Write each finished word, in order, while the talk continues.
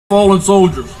fallen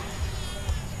soldiers.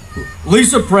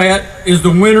 Lisa Pratt is the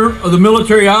winner of the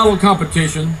Military Idol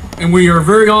competition, and we are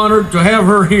very honored to have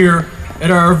her here at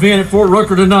our event at Fort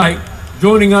Rucker tonight,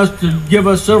 joining us to give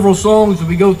us several songs as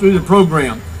we go through the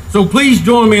program. So please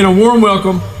join me in a warm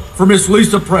welcome for Miss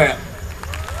Lisa Pratt.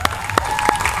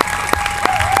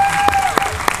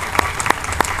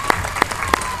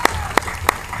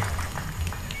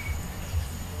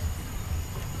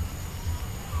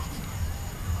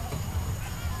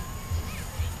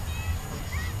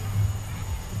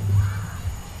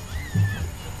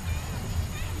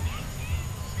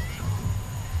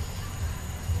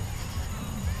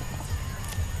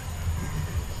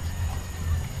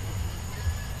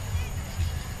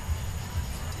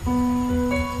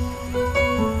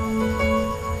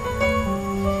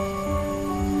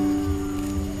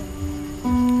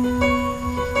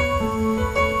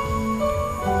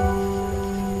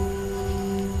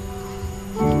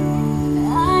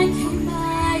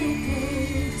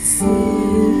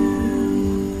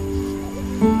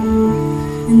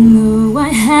 And though I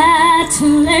had to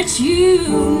let you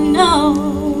know,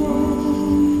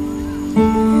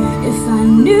 if I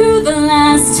knew the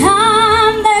last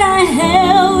time that I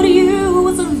held you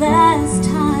was the last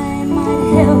time I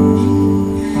held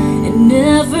you and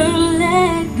never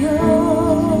let go.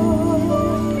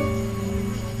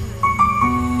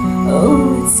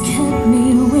 Oh, it's kept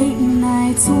me awake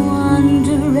nights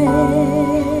wondering.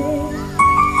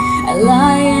 I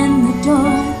lie in the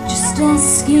dark just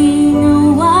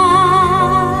asking why.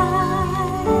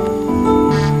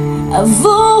 I've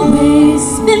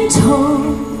always been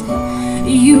told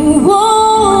you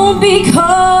won't be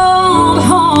called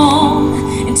home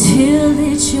until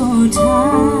it's your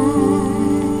time.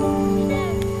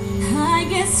 I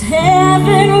guess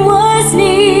heaven was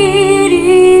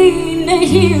needing a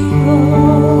hero,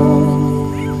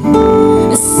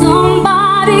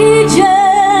 somebody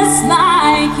just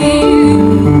like you.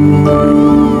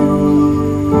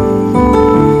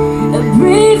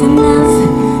 Brave enough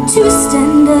to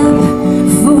stand up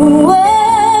for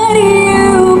what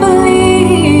you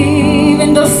believe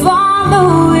and to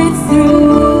follow it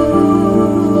through.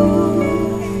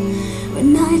 When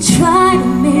I try to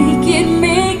make it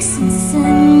make sense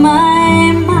in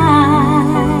my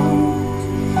mind,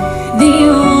 the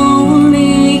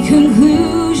only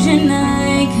conclusion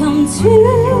I come to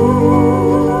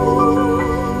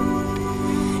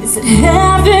is that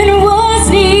heaven was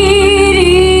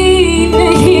needing a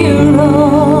hero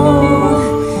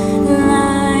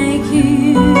like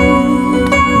you.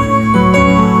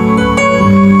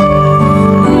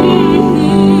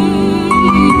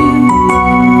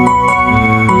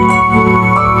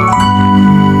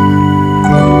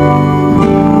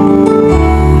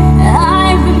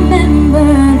 I remember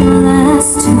the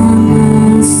last time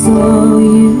I saw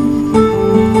you,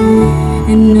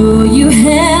 and know you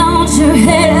held your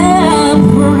head up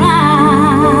proud.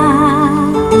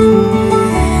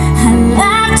 I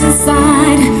laughed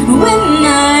inside when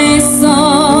I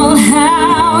saw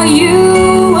how you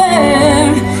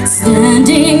were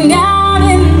standing out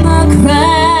in the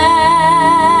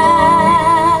crowd.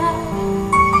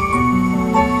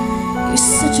 You're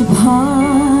such a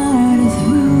part of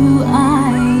who I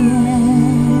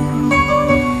am.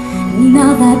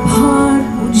 Now that part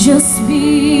will just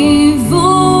be void.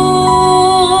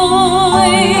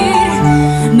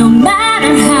 No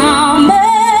matter how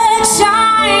much I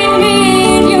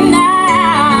need you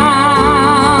now,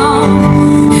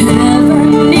 ever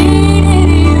needed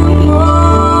you more,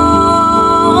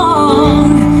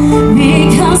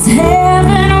 because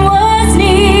heaven was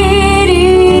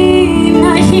needing a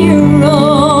hero,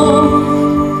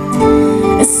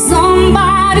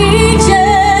 somebody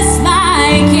just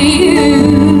like you.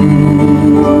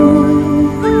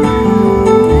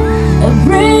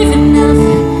 Brave enough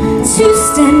to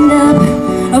stand up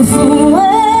for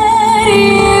what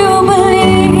you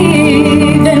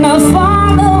believe and to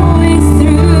follow it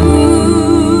through.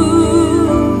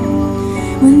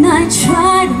 When I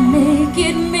try to make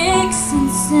it make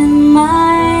sense in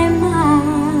my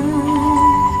mind,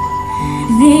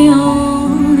 the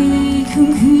only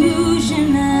conclusion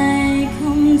I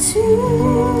come to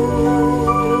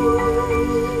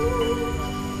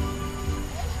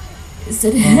is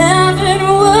that heaven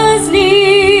was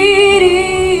needing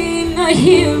a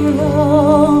hero.